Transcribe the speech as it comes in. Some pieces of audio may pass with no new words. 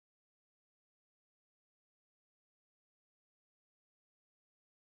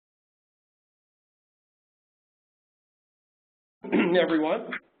afternoon, everyone.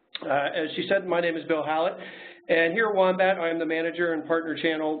 As she said, my name is Bill Hallett, and here at Wombat, I am the Manager and Partner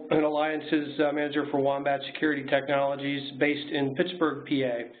Channel and Alliances Manager for Wombat Security Technologies based in Pittsburgh,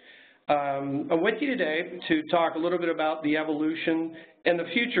 PA. I'm with you today to talk a little bit about the evolution and the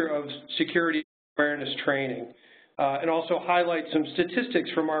future of security awareness training, and also highlight some statistics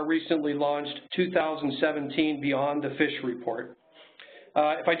from our recently launched 2017 Beyond the Phish Report.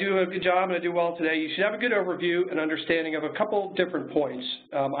 If I do a good job and I do well today, you should have a good overview and understanding of a couple different points.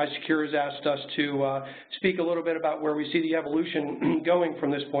 iSECURE has asked us to speak a little bit about where we see the evolution going from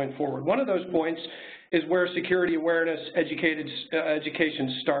this point forward. One of those points is where security awareness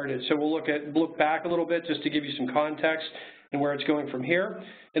education started. So we'll look back a little bit just to give you some context and where it's going from here,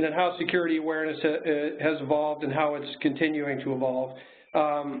 and then how security awareness has evolved and how it's continuing to evolve.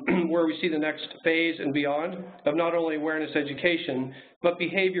 Where we see the next phase and beyond of not only awareness education, but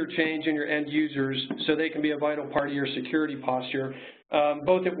behavior change in your end users so they can be a vital part of your security posture,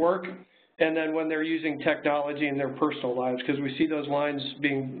 both at work and then when they're using technology in their personal lives, because we see those lines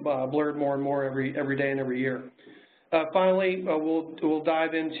being blurred more and more every day and every year. Finally, we'll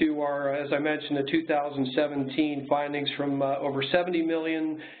dive into our, as I mentioned, the 2017 findings from over 70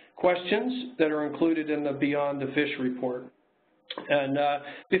 million questions that are included in the Beyond the Phish Report. And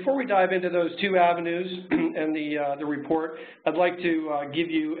before we dive into those two avenues and the report, I'd like to give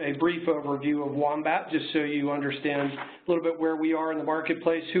you a brief overview of Wombat, just so you understand a little bit where we are in the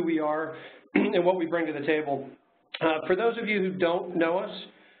marketplace, who we are, and what we bring to the table. For those of you who don't know us,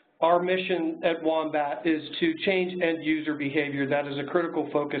 our mission at Wombat is to change end user behavior. That is a critical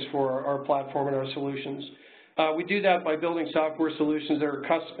focus for our platform and our solutions. We do that by building software solutions that are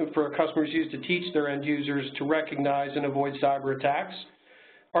for our customers use to teach their end users to recognize and avoid cyber attacks.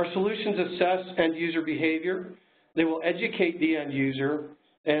 Our solutions assess end user behavior. They will educate the end user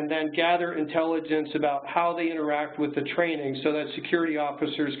and then gather intelligence about how they interact with the training so that security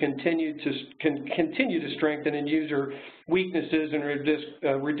officers can continue to strengthen end user weaknesses and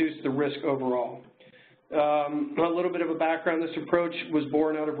reduce the risk overall. A little bit of a background, this approach was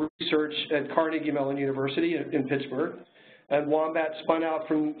born out of research at Carnegie Mellon University in Pittsburgh, and Wombat spun out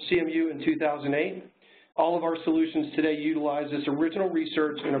from CMU in 2008. All of our solutions today utilize this original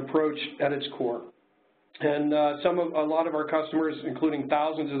research and approach at its core. And a lot of our customers, including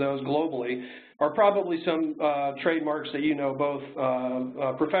thousands of those globally, are probably some trademarks that you know both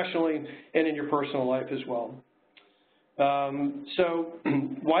professionally and in your personal life as well. So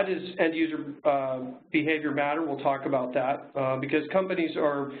why does end user behavior matter? We'll talk about that because companies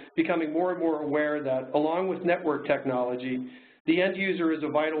are becoming more and more aware that along with network technology, the end user is a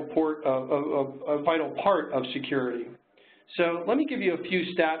vital part of security. So let me give you a few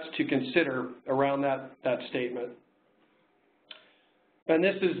stats to consider around that statement. And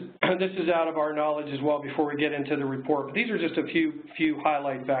this is out of our knowledge as well before we get into the report. But these are just a few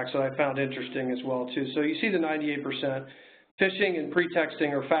highlight facts that I found interesting as well too. So you see the 98%. Phishing and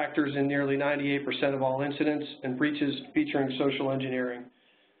pretexting are factors in nearly 98% of all incidents and breaches featuring social engineering.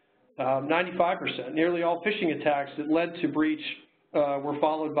 95%. Nearly all phishing attacks that led to breach were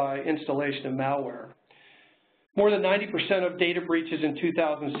followed by installation of malware. More than 90% of data breaches in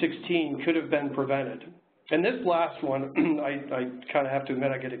 2016 could have been prevented. And this last one, I kind of have to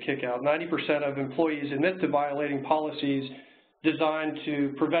admit I get a kick out. 90% of employees admit to violating policies designed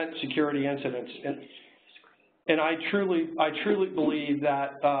to prevent security incidents. And I truly believe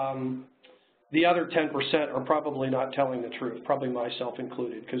that the other 10% are probably not telling the truth, probably myself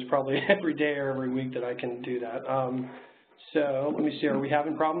included, because probably every day or every week that I can do that. So let me see, are we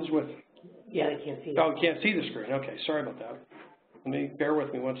having problems with? Yeah, I can't see. Oh, can't see the screen. Okay, sorry about that. Bear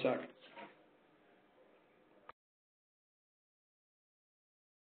with me 1 sec.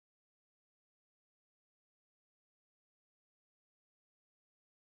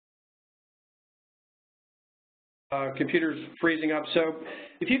 Computer's freezing up. So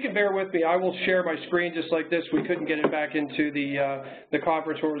if you can bear with me, I will share my screen just like this. We couldn't get it back into the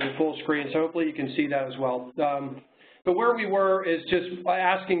conference room with the full screen, so hopefully you can see that as well. But where we were is just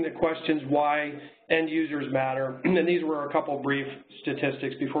asking the questions why end users matter, and these were a couple brief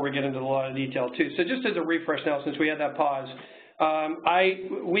statistics before we get into a lot of detail too. So just as a refresh now, since we had that pause,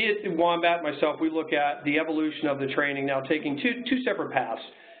 we at Wombat, myself, we look at the evolution of the training now taking two separate paths.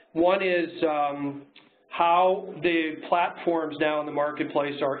 One is how the platforms now in the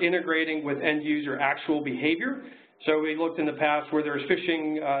marketplace are integrating with end user actual behavior. So we looked in the past where there's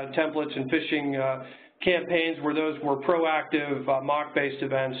phishing templates and phishing campaigns where those were proactive mock-based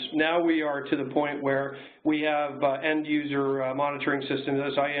events. Now we are to the point where we have end user monitoring systems,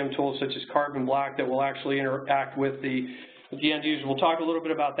 SIM tools such as Carbon Black that will actually interact with the end user. We'll talk a little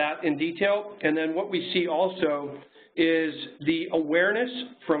bit about that in detail. And then what we see also is the awareness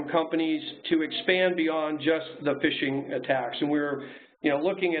from companies to expand beyond just the phishing attacks. And we're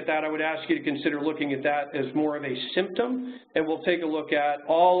looking at that. I would ask you to consider looking at that as more of a symptom, and we'll take a look at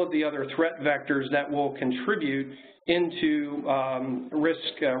all of the other threat vectors that will contribute into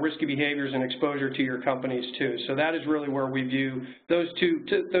risky behaviors and exposure to your companies too. So that is really where we view those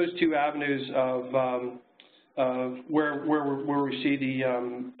two avenues of where we see the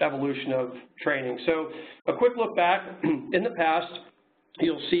evolution of training. So a quick look back in the past,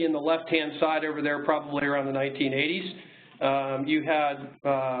 you'll see in the left-hand side over there, probably around the 1980s, you had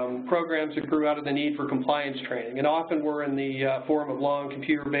programs that grew out of the need for compliance training, and often were in the form of long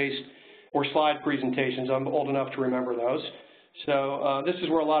computer-based or slide presentations. I'm old enough to remember those. So this is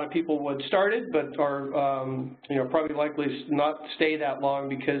where a lot of people would started, but are probably likely not stay that long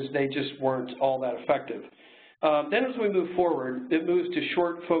because they just weren't all that effective. Then as we move forward, it moves to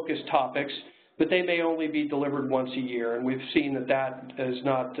short, focused topics, but they may only be delivered once a year, and we've seen that that has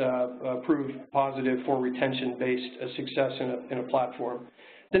not proved positive for retention-based success in a platform.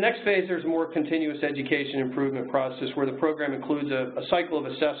 The next phase, there's a more continuous education improvement process where the program includes a cycle of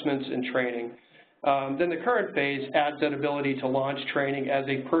assessments and training. Then the current phase adds that ability to launch training as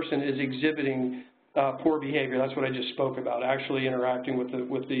a person is exhibiting poor behavior. That's what I just spoke about, actually interacting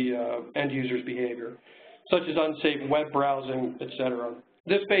with the end user's behavior, such as unsafe web browsing, et cetera.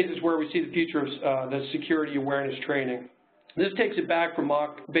 This phase is where we see the future of the security awareness training. This takes it back from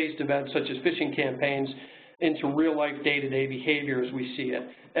mock-based events such as phishing campaigns into real-life day-to-day behavior as we see it.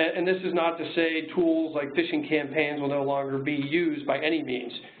 And this is not to say tools like phishing campaigns will no longer be used by any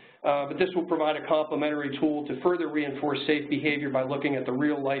means, but this will provide a complementary tool to further reinforce safe behavior by looking at the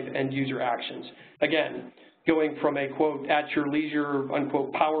real-life end-user actions. Again, going from a, quote, at your leisure,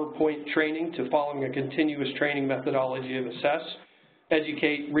 unquote, PowerPoint training to following a continuous training methodology of assess,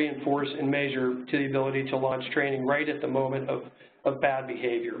 educate, reinforce, and measure to the ability to launch training right at the moment of bad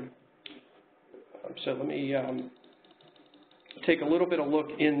behavior. So let me take a little bit of look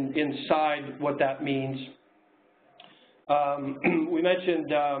inside what that means. We mentioned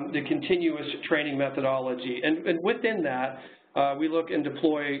the continuous training methodology, and within that, we look and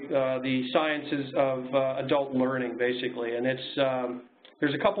deploy the sciences of adult learning, basically, and it's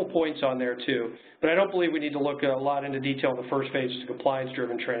there's a couple points on there too, but I don't believe we need to look a lot into detail in the first phase of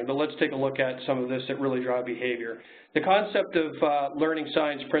compliance-driven training, but let's take a look at some of this that really drive behavior. The concept of learning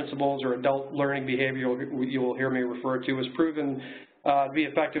science principles or adult learning behavior you will hear me refer to is proven to be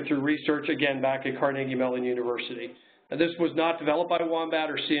effective through research, again, back at Carnegie Mellon University. This was not developed by Wombat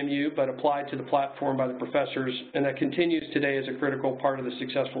or CMU, but applied to the platform by the professors, and that continues today as a critical part of the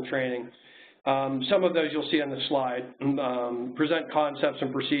successful training. Some of those you'll see on the slide present concepts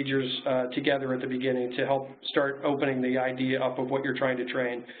and procedures together at the beginning to help start opening the idea up of what you're trying to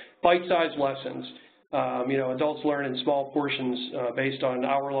train. Bite-sized lessons. Adults learn in small portions based on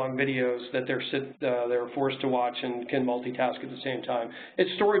hour-long videos that they're forced to watch and can multitask at the same time.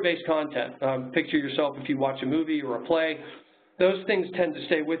 It's story-based content. Picture yourself if you watch a movie or a play. Those things tend to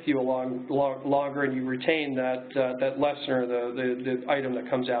stay with you longer, and you retain that lesson or the item that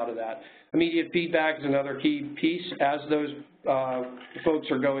comes out of that. Immediate feedback is another key piece. As those folks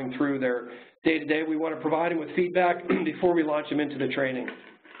are going through their day-to-day, we want to provide them with feedback before we launch them into the training.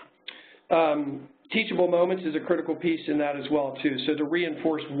 Teachable moments is a critical piece in that as well, too. So to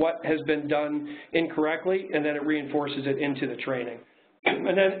reinforce what has been done incorrectly, and then it reinforces it into the training.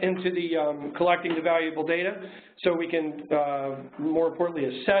 And then into the collecting the valuable data, so we can, more importantly,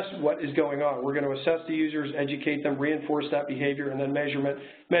 assess what is going on. We're going to assess the users, educate them, reinforce that behavior, and then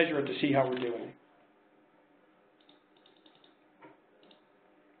measure it to see how we're doing.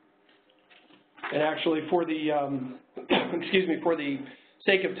 And actually, for the, for the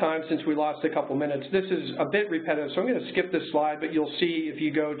sake of time, since we lost a couple minutes, this is a bit repetitive, so I'm going to skip this slide, but you'll see if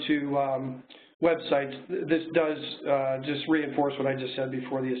you go to websites, this does just reinforce what I just said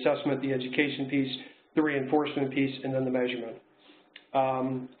before, the assessment, the education piece, the reinforcement piece, and then the measurement.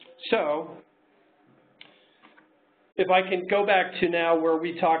 So if I can go back to now where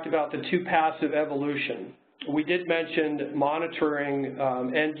we talked about the two paths of evolution, we did mention monitoring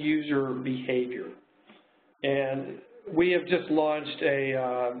end user behavior. And we have just launched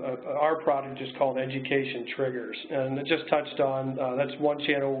our product is called Education Triggers, and it just touched on, that's one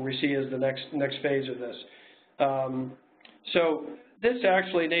channel we see as the next phase of this. So this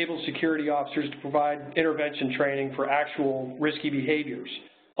actually enables security officers to provide intervention training for actual risky behaviors,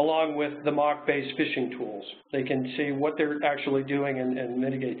 along with the mock-based phishing tools. They can see what they're actually doing and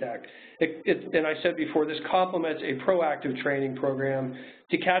mitigate that. And I said before, this complements a proactive training program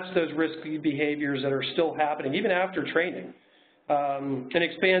to catch those risky behaviors that are still happening, even after training. and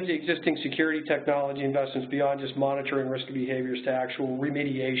expands the existing security technology investments beyond just monitoring risky behaviors to actual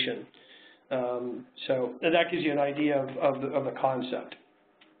remediation. So that gives you an idea of the concept.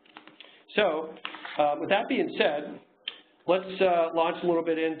 So with that being said, let's launch a little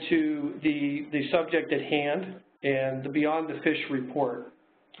bit into the subject at hand and the Beyond the Phish Report.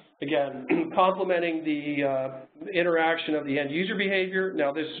 Again, complementing the interaction of the end user behavior.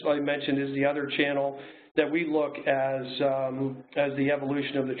 Now this, I mentioned, is the other channel that we look as the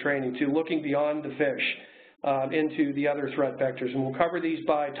evolution of the training, to looking beyond the phish into the other threat vectors. And we'll cover these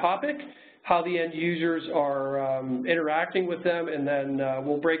by topic, how the end users are interacting with them, and then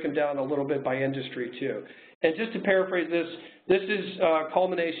we'll break them down a little bit by industry too. And just to paraphrase this, this is a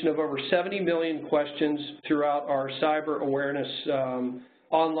culmination of over 70 million questions throughout our cyber awareness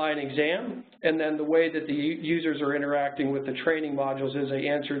online exam, and then the way that the users are interacting with the training modules as they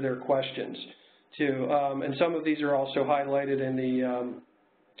answer their questions too. And some of these are also highlighted in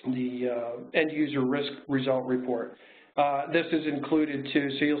the end user risk result report. This is included too.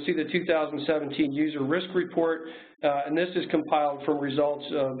 So you'll see the 2017 user risk report, and this is compiled from results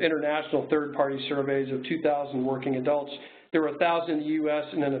of international third-party surveys of 2,000 working adults. There were 1,000 in the U.S.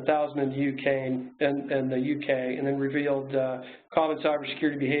 and then 1,000 in the UK, and then revealed common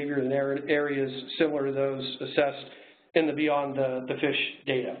cybersecurity behavior in areas similar to those assessed in the Beyond the Phish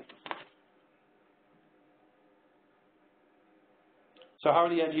data. So how are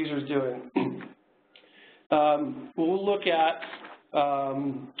the end users doing? We'll look at,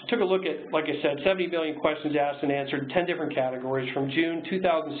 took a look at, like I said, 70 million questions asked and answered in 10 different categories from June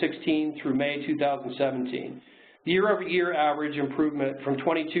 2016 through May 2017. The year-over-year average improvement from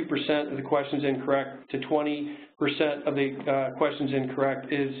 22% of the questions incorrect to 20% of the questions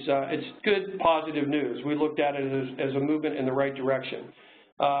incorrect is it's good, positive news. We looked at it as a movement in the right direction.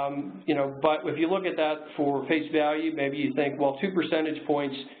 You know, but if you look at that for face value, maybe you think, well, 2 percentage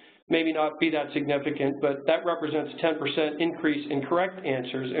points maybe not be that significant, but that represents a 10% increase in correct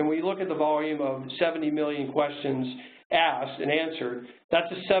answers. And when you look at the volume of 70 million questions asked and answered,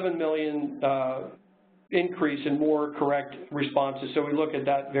 that's a 7 million increase in more correct responses. So we look at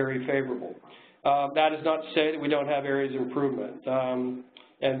that very favorable. That is not to say that we don't have areas of improvement.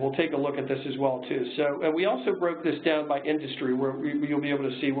 And we'll take a look at this as well too. So, and we also broke this down by industry, where you'll be able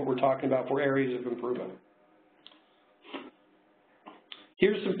to see what we're talking about for areas of improvement.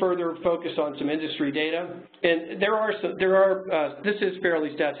 Here's some further focus on some industry data. And this is fairly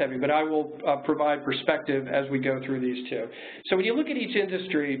stats heavy, but I will provide perspective as we go through these two. So when you look at each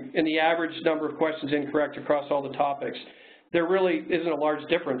industry and the average number of questions incorrect across all the topics, there really isn't a large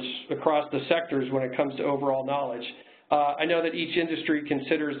difference across the sectors when it comes to overall knowledge. I know that each industry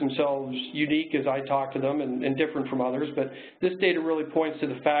considers themselves unique as I talk to them and different from others, but this data really points to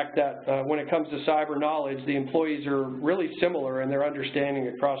the fact that when it comes to cyber knowledge, the employees are really similar in their understanding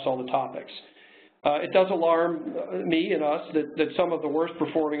across all the topics. It does alarm me and us that some of the worst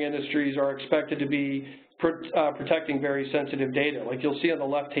performing industries are expected to be protecting very sensitive data. Like you'll see on the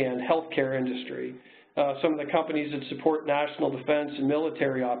left-hand, healthcare industry, some of the companies that support national defense and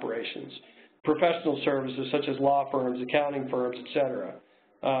military operations, professional services such as law firms, accounting firms, et cetera.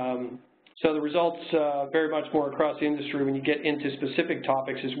 So the results very much more across the industry when you get into specific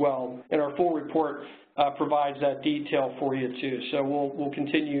topics as well. And our full report provides that detail for you too. So we'll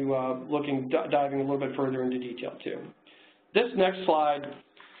continue diving a little bit further into detail too. This next slide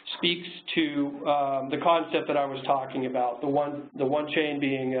speaks to the concept that I was talking about, the one chain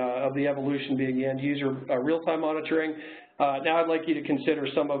being of the evolution being the end user real-time monitoring. Now I'd like you to consider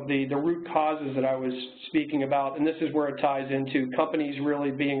some of the root causes that I was speaking about, and this is where it ties into companies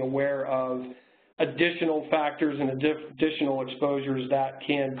really being aware of additional factors and additional exposures that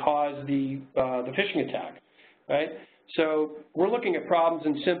can cause the phishing attack, right? So we're looking at problems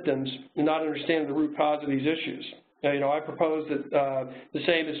and symptoms and not understanding the root cause of these issues. Now, you know, I propose that the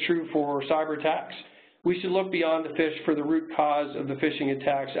same is true for cyber attacks. We should look beyond the phish for the root cause of the phishing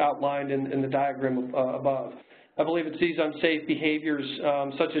attacks outlined in the diagram above. I believe it's these unsafe behaviors,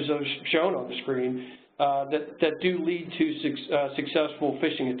 such as those shown on the screen, that do lead to successful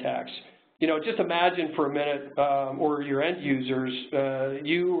phishing attacks. You know, just imagine for a minute, or your end users,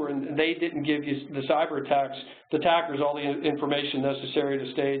 they didn't give you the cyber attackers all the information necessary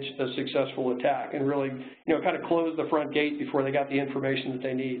to stage a successful attack and really, you know, kind of close the front gate before they got the information that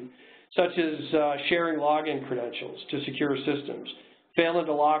they need, such as sharing login credentials to secure systems, failing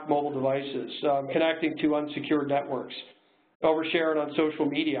to lock mobile devices, connecting to unsecured networks, oversharing on social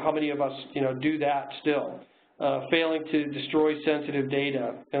media. How many of us, you know, do that still? Failing to destroy sensitive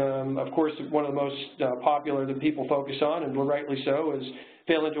data. Of course, one of the most popular that people focus on, and rightly so, is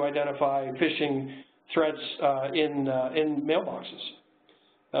failing to identify phishing threats in mailboxes.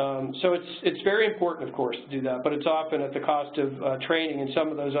 So it's very important, of course, to do that, but it's often at the cost of training in some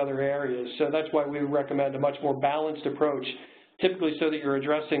of those other areas. So that's why we recommend a much more balanced approach, typically so that you're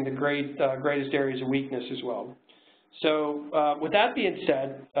addressing the greatest areas of weakness as well. So with that being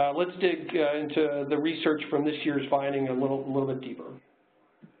said, let's dig into the research from this year's finding a little bit deeper.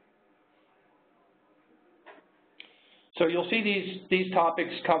 So you'll see these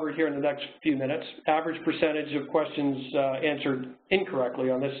topics covered here in the next few minutes. Average percentage of questions answered incorrectly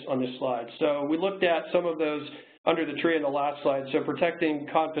on this slide. So we looked at some of those under the tree in the last slide. So protecting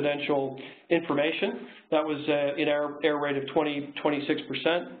confidential information, that was an error rate of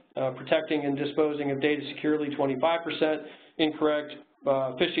 26%. Protecting and disposing of data securely, 25%. Incorrect.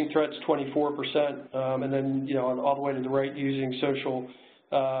 Phishing threats, 24%. And then, all the way to the right, using social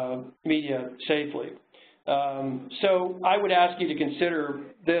media safely. So I would ask you to consider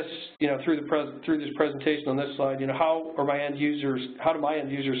this, through this presentation on this slide, how do my end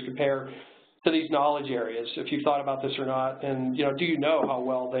users compare to these knowledge areas, if you've thought about this or not, and, do you know how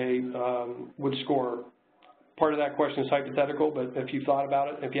well they would score? Part of that question is hypothetical, but if you've thought about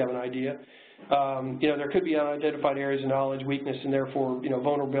it, if you have an idea, there could be unidentified areas of knowledge, weakness, and therefore,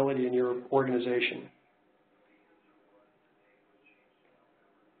 vulnerability in your organization.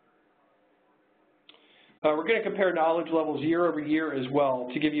 We're going to compare knowledge levels year over year as well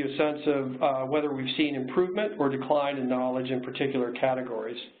to give you a sense of whether we've seen improvement or decline in knowledge in particular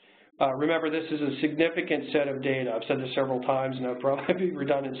categories. Remember, this is a significant set of data. I've said this several times, and I'll probably be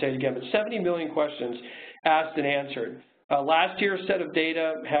redundant and say it again, but 70 million questions asked and answered. Last year's set of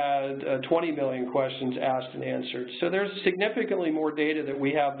data had 20 million questions asked and answered. So there's significantly more data that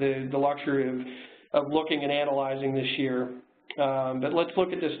we have the luxury of looking and analyzing this year. But let's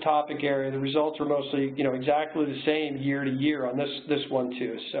look at this topic area. The results are mostly, exactly the same year to year on this one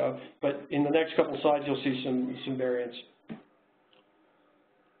too. So, but in the next couple of slides, you'll see some variance.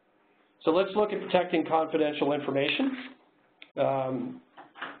 So let's look at protecting confidential information.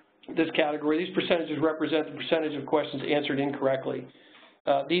 This category, these percentages represent the percentage of questions answered incorrectly.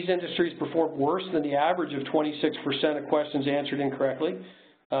 These industries perform worse than the average of 26% of questions answered incorrectly.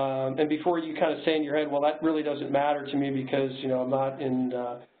 And before you kind of say in your head, well, that really doesn't matter to me because, I'm not in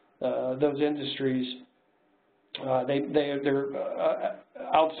those industries, they're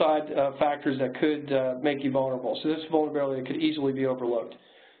outside factors that could make you vulnerable. So this vulnerability could easily be overlooked.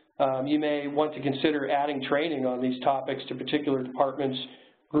 You may want to consider adding training on these topics to particular departments,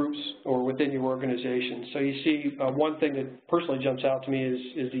 groups, or within your organization. So you see one thing that personally jumps out to me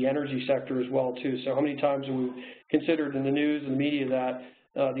is the energy sector as well, too. So how many times have we considered in the news and the media that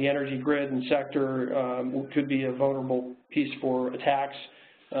the energy grid and sector could be a vulnerable piece for attacks.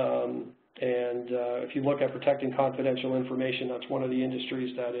 And if you look at protecting confidential information, that's one of the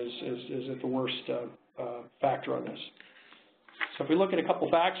industries that is at the worst factor on this. So if we look at a couple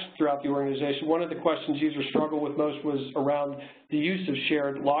facts throughout the organization, one of the questions users struggled with most was around the use of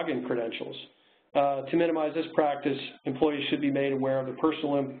shared login credentials. To minimize this practice, employees should be made aware of the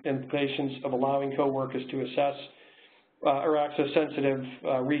personal implications of allowing coworkers to assess or access sensitive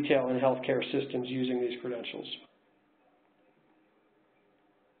retail and healthcare systems using these credentials.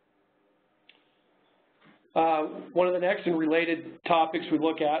 One of the next and related topics we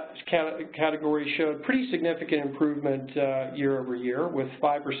look at, category showed pretty significant improvement year over year with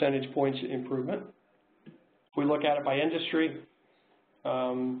 5 percentage points improvement. If we look at it by industry,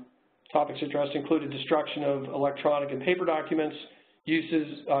 topics addressed included destruction of electronic and paper documents, use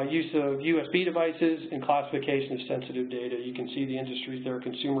of USB devices, and classification of sensitive data. You can see the industries there: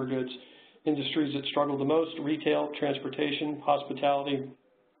 consumer goods, industries that struggle the most, retail, transportation, hospitality,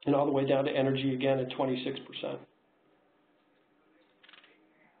 and all the way down to energy, again, at 26%.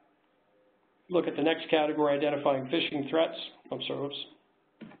 Look at the next category, identifying phishing threats. I'm sorry, oops.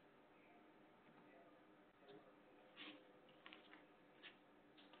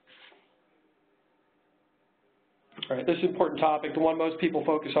 All right, this is an important topic, the one most people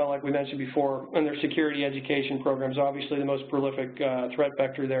focus on, like we mentioned before, in their security education programs, obviously the most prolific threat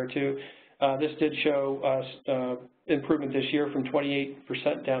vector there too. This did show improvement this year from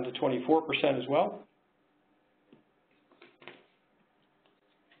 28% down to 24% as well.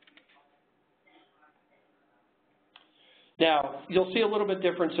 Now, you'll see a little bit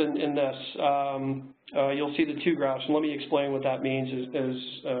difference in this. You'll see the two graphs, and let me explain what that means as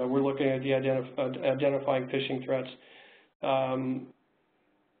we're looking at the identifying phishing threats.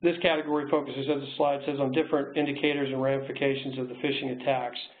 This category focuses, as the slide says, on different indicators and ramifications of the phishing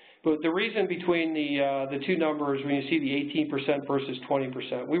attacks. But the reason between the two numbers, when you see the 18% versus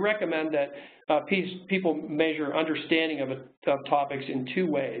 20%, we recommend that people measure understanding of topics in two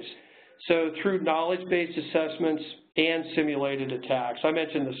ways. So through knowledge-based assessments and simulated attacks. I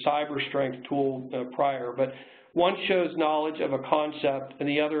mentioned the CyberStrength tool prior, but one shows knowledge of a concept and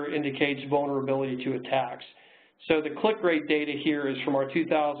the other indicates vulnerability to attacks. So the click rate data here is from our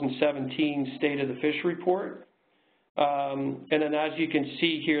 2017 State of the Phish Report. And then as you can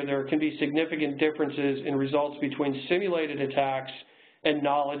see here, there can be significant differences in results between simulated attacks and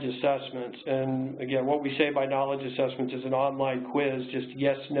knowledge assessments. And again, what we say by knowledge assessments is an online quiz, just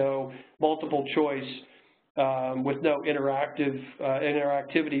yes, no, multiple choice with no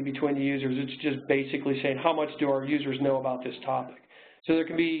interactivity between the users. It's just basically saying how much do our users know about this topic. So there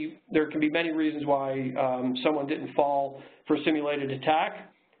can be many reasons why someone didn't fall for a simulated attack.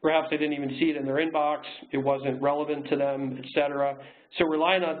 Perhaps they didn't even see it in their inbox, it wasn't relevant to them, et cetera. So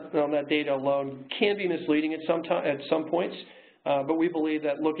relying on that data alone can be misleading at some points, but we believe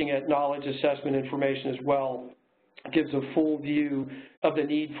that looking at knowledge assessment information as well gives a full view of the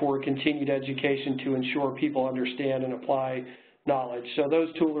need for continued education to ensure people understand and apply knowledge. So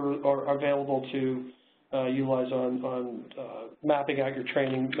those tools are available to utilize on mapping out your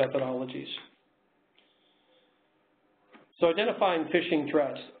training methodologies. So identifying phishing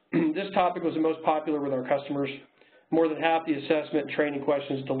threats. This topic was the most popular with our customers. More than half the assessment and training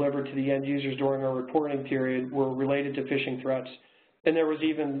questions delivered to the end users during our reporting period were related to phishing threats. And there was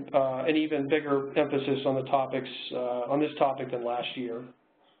even an even bigger emphasis on this topic than last year.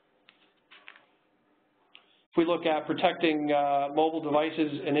 If we look at protecting mobile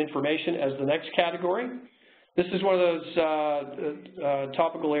devices and information as the next category, this is one of those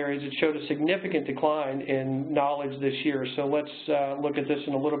topical areas that showed a significant decline in knowledge this year. So let's look at this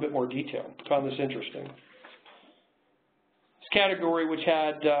in a little bit more detail. I found this interesting. This category, which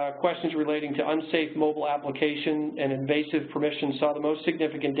had questions relating to unsafe mobile application and invasive permissions, saw the most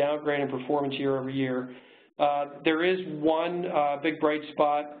significant downgrade in performance year over year. There is one big bright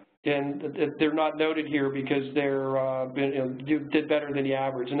spot, and they're not noted here because they're did better than the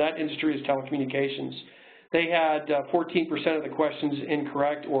average, and that industry is telecommunications. They had 14% of the questions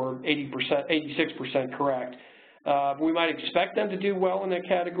incorrect, or 86% correct. We might expect them to do well in that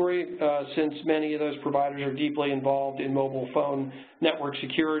category since many of those providers are deeply involved in mobile phone network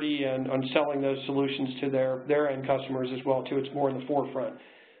security and on selling those solutions to their end customers as well too. It's more in the forefront.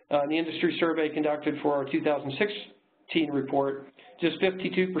 The industry survey conducted for our 2016 report, just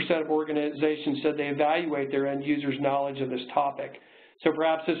 52% of organizations said they evaluate their end users' knowledge of this topic. So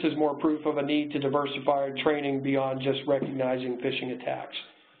perhaps this is more proof of a need to diversify our training beyond just recognizing phishing attacks.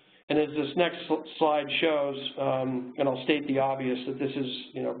 And as this next slide shows, and I'll state the obvious, that this is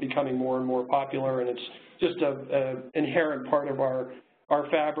becoming more and more popular, and it's just an inherent part of our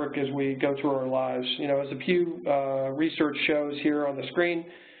fabric as we go through our lives. As a Pew research shows here on the screen,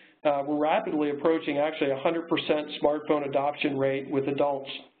 we're rapidly approaching actually 100% smartphone adoption rate with adults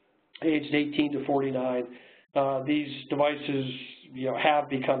aged 18 to 49. These devices have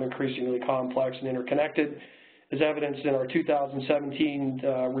become increasingly complex and interconnected. As evidenced in our 2017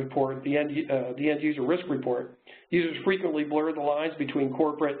 report, the end user risk report, users frequently blur the lines between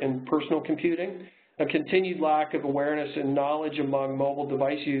corporate and personal computing. A continued lack of awareness and knowledge among mobile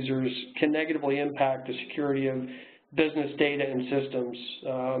device users can negatively impact the security of business data and systems.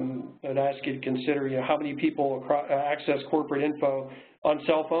 I'd ask you to consider how many people access corporate info on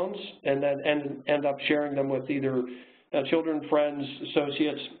cell phones and then end up sharing them with either children, friends,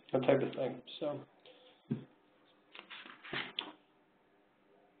 associates, that type of thing. So,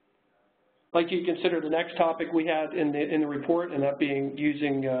 I'd like you to consider the next topic we had in the report, and that being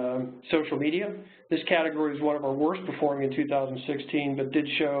using social media. This category is one of our worst performing in 2016, but did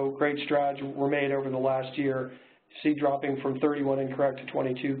show great strides were made over the last year. See dropping from 31 incorrect to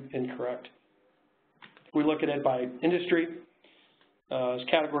 22 incorrect. If we look at it by industry, this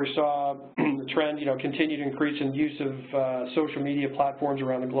category saw the trend, continued increase in use of social media platforms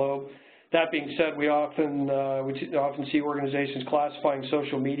around the globe. That being said, we often see organizations classifying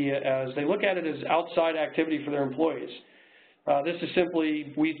social media as, they look at it as outside activity for their employees. This is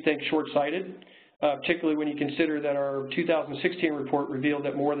simply, we think, short-sighted, particularly when you consider that our 2016 report revealed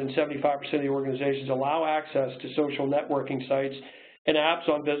that more than 75% of the organizations allow access to social networking sites and apps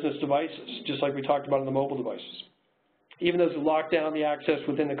on business devices, just like we talked about on the mobile devices. Even those who lock down the access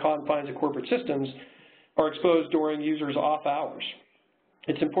within the confines of corporate systems are exposed during users' off hours.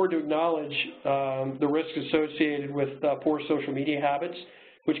 It's important to acknowledge the risks associated with poor social media habits,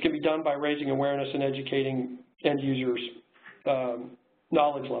 which can be done by raising awareness and educating end users'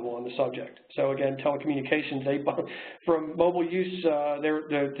 knowledge level on the subject. So again, telecommunications, from mobile use,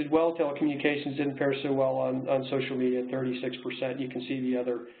 they did well. Telecommunications didn't fare so well on social media at 36%. You can see the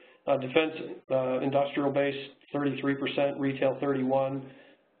other defense, industrial base, 33%, retail, 31%.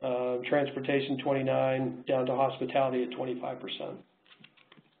 transportation 29%, down to hospitality at 25%.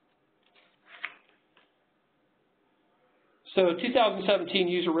 So 2017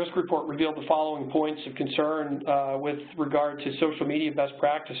 User Risk Report revealed the following points of concern with regard to social media best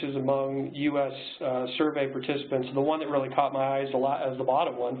practices among U.S. Survey participants. The one that really caught my eye as the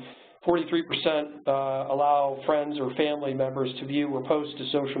bottom one, 43% allow friends or family members to view or post to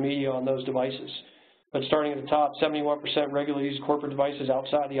social media on those devices. But starting at the top, 71% regularly use corporate devices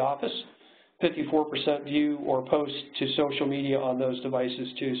outside the office. 54% view or post to social media on those devices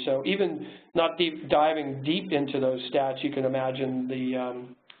too. So even not diving deep into those stats, you can imagine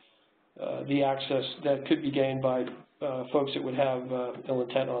the access that could be gained by folks that would have ill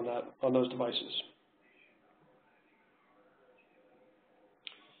intent on those devices.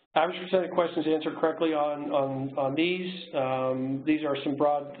 Average percent of questions answered correctly on these. These are some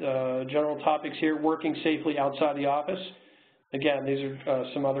broad general topics here. Working safely outside the office. Again, these are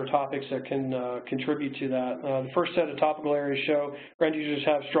some other topics that can contribute to that. The first set of topical areas show end users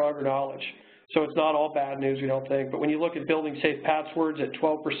have stronger knowledge. So it's not all bad news, we don't think. But when you look at building safe passwords at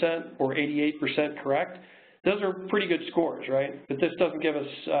 12% or 88% correct, those are pretty good scores, right? But this doesn't give us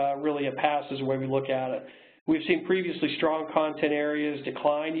really a pass as the way we look at it. We've seen previously strong content areas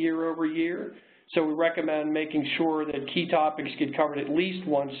decline year over year. So we recommend making sure that key topics get covered at least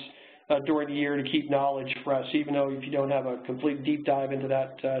once during the year to keep knowledge fresh, even though if you don't have a complete deep dive into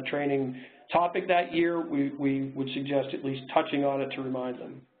that training topic that year, we would suggest at least touching on it to remind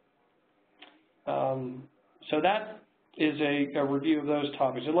them. So that is a review of those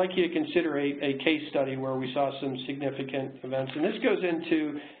topics. I'd like you to consider a case study where we saw some significant events. And this goes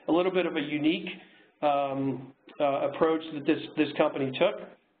into a little bit of a unique approach that this company took.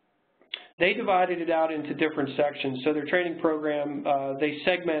 They divided it out into different sections. So their training program, they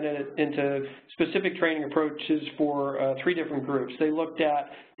segmented it into specific training approaches for 3 different groups. They looked at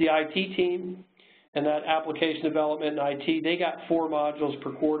the IT team and that application development and IT. They got 4 modules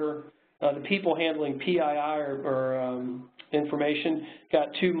per quarter. The people handling PII or information got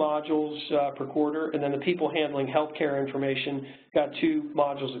 2 modules per quarter. And then the people handling healthcare information got 2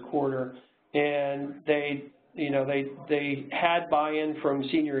 modules a quarter. And they had buy-in from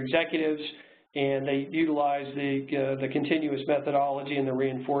senior executives, and they utilized the continuous methodology and the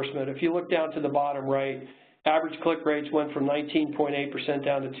reinforcement. If you look down to the bottom right, average click rates went from 19.8%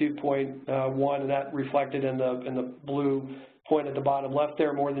 down to 2.1, and that reflected in the blue point at the bottom left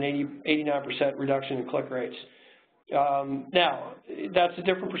there, more than 89% reduction in click rates. Now, that's a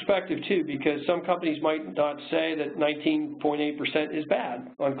different perspective too, because some companies might not say that 19.8% is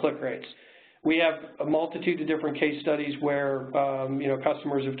bad on click rates. We have a multitude of different case studies where,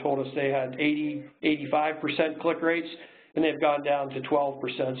 customers have told us they had 85% click rates, and they've gone down to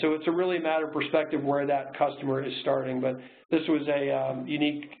 12%. So it's a really matter of perspective where that customer is starting. But this was a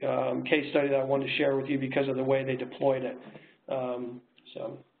unique case study that I wanted to share with you because of the way they deployed it.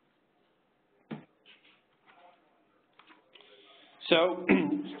 So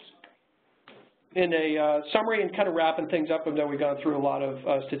in a summary and kind of wrapping things up, I know we've gone through a lot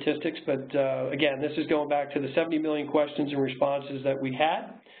of statistics, but again, this is going back to the 70 million questions and responses that we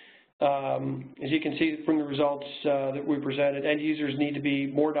had. As you can see from the results that we presented, end users need to be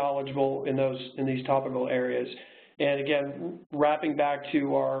more knowledgeable in these topical areas. And again, wrapping back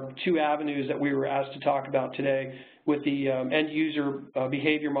to our 2 avenues that we were asked to talk about today with the end user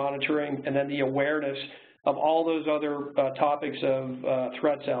behavior monitoring and then the awareness of all those other topics of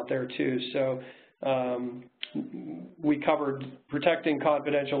threats out there too. So we covered protecting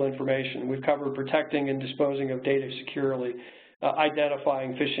confidential information. We've covered protecting and disposing of data securely,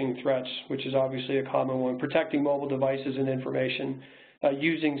 identifying phishing threats, which is obviously a common one, protecting mobile devices and information,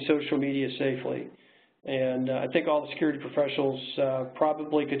 using social media safely. And I think all the security professionals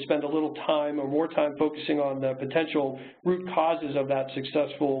probably could spend a little time or more time focusing on the potential root causes of that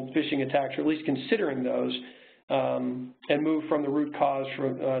successful phishing attack, or at least considering those, and move from the root cause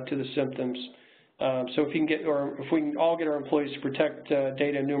to the symptoms. So if we can all get our employees to protect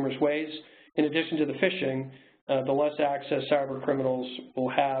data in numerous ways, in addition to the phishing, the less access cyber criminals will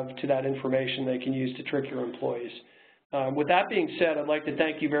have to that information they can use to trick your employees. With that being said, I'd like to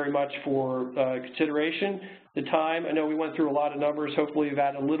thank you very much for consideration, the time. I know we went through a lot of numbers. Hopefully you've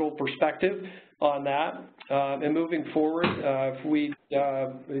had a little perspective on that. And moving forward, if we'd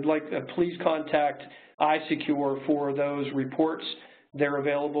like, please contact iSECURE for those reports. They're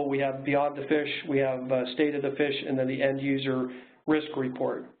available. We have Beyond the Phish, we have State of the Phish, and then the End User Risk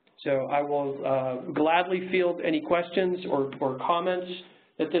Report. So I will gladly field any questions or comments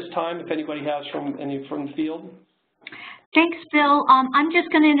at this time, if anybody has from the field. Thanks, Bill. I'm just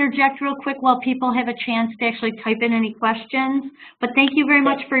going to interject real quick while people have a chance to actually type in any questions. But thank you very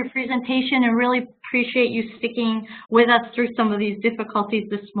much for your presentation, and really appreciate you sticking with us through some of these difficulties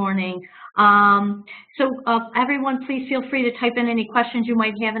this morning. Everyone, please feel free to type in any questions you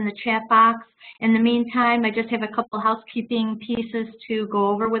might have in the chat box. In the meantime, I just have a couple housekeeping pieces to go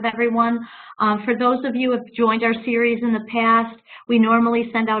over with everyone. For those of you who have joined our series in the past, we normally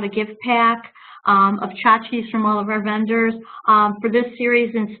send out a gift pack of tchotchkes from all of our vendors. For this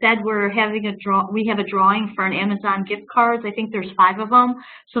series, instead, we have a drawing for an Amazon gift cards. I think there's 5 of them.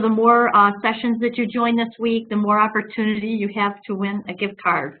 So the more sessions that you join this week, the more opportunity you have to win a gift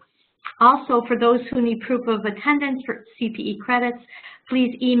card. Also, for those who need proof of attendance for CPE credits,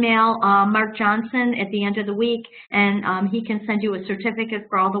 please email Mark Johnson at the end of the week, and he can send you a certificate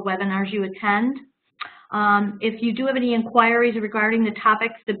for all the webinars you attend. If you do have any inquiries regarding the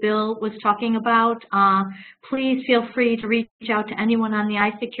topics that Bill was talking about, please feel free to reach out to anyone on the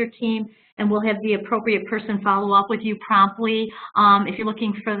iSECURE team, and we'll have the appropriate person follow up with you promptly. If you're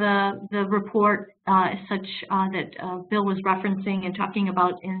looking for the report that Bill was referencing and talking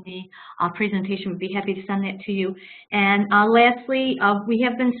about in the presentation, we'd be happy to send that to you. And lastly, we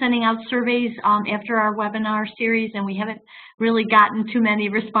have been sending out surveys after our webinar series, and we haven't really gotten too many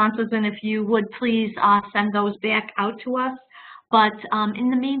responses, and if you would please send those back out to us. But in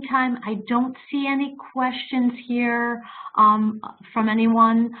the meantime, I don't see any questions here from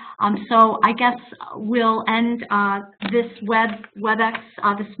anyone. So I guess we'll end this WebEx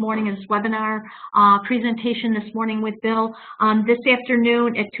this morning, this webinar presentation this morning with Bill. This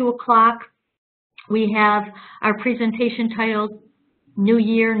afternoon at 2 o'clock, we have our presentation titled New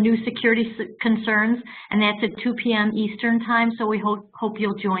Year, New Security Concerns, and that's at 2 p.m. Eastern Time, so we hope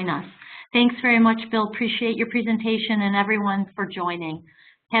you'll join us. Thanks very much, Bill. Appreciate your presentation and everyone for joining.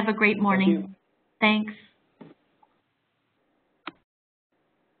 Have a great morning. Thanks.